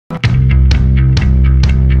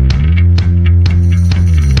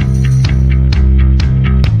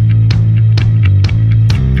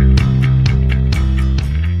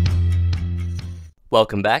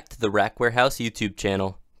Welcome back to the Rack Warehouse YouTube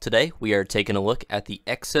channel. Today we are taking a look at the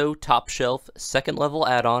EXO TopShelf second level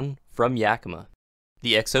add-on from Yakima.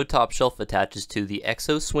 The EXO TopShelf attaches to the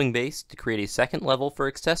EXO SwingBase to create a second level for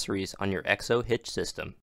accessories on your EXO Hitch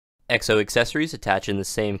system. EXO accessories attach in the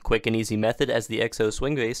same quick and easy method as the EXO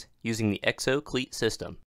SwingBase using the EXO cleat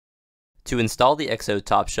system. To install the EXO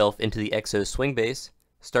TopShelf into the EXO SwingBase,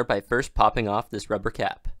 start by first popping off this rubber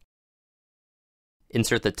cap.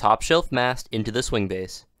 Insert the top shelf mast into the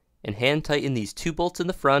SwingBase, and hand tighten these 2 bolts in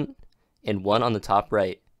the front and 1 on the top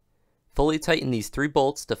right. Fully tighten these 3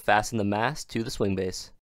 bolts to fasten the mast to the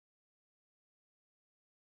SwingBase.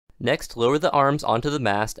 Next, lower the arms onto the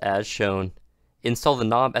mast as shown. Install the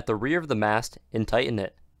knob at the rear of the mast and tighten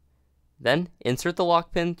it. Then, insert the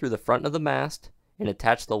lock pin through the front of the mast and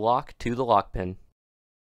attach the lock to the lock pin.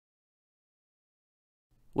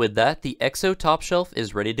 With that, the EXO TopShelf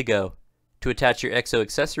is ready to go. To attach your EXO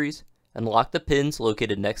accessories, unlock the pins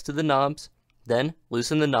located next to the knobs, then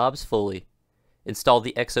loosen the knobs fully. Install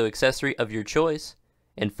the EXO accessory of your choice,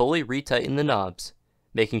 and fully retighten the knobs,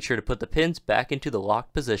 making sure to put the pins back into the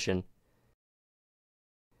locked position.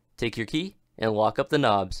 Take your key and lock up the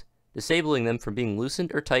knobs, disabling them from being loosened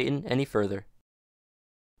or tightened any further.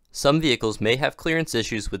 Some vehicles may have clearance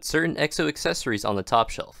issues with certain EXO accessories on the top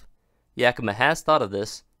shelf. Yakima has thought of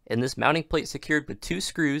this, and this mounting plate secured with 2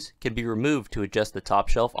 screws can be removed to adjust the top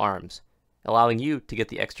shelf arms, allowing you to get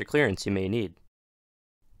the extra clearance you may need.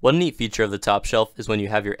 One neat feature of the top shelf is when you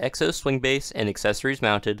have your EXO SwingBase and accessories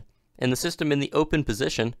mounted, and the system in the open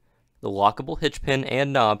position, the lockable hitch pin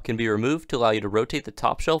and knob can be removed to allow you to rotate the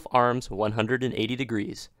top shelf arms 180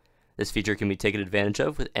 degrees. This feature can be taken advantage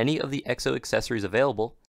of with any of the EXO accessories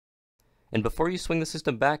available, and before you swing the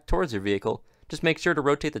system back towards your vehicle, just make sure to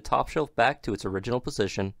rotate the top shelf back to its original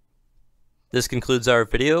position. This concludes our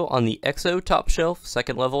video on the EXO TopShelf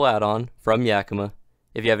second level add-on from Yakima.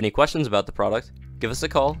 If you have any questions about the product, give us a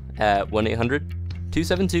call at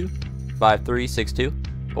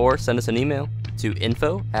 1-800-272-5362 or send us an email to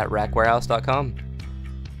info@rackwarehouse.com.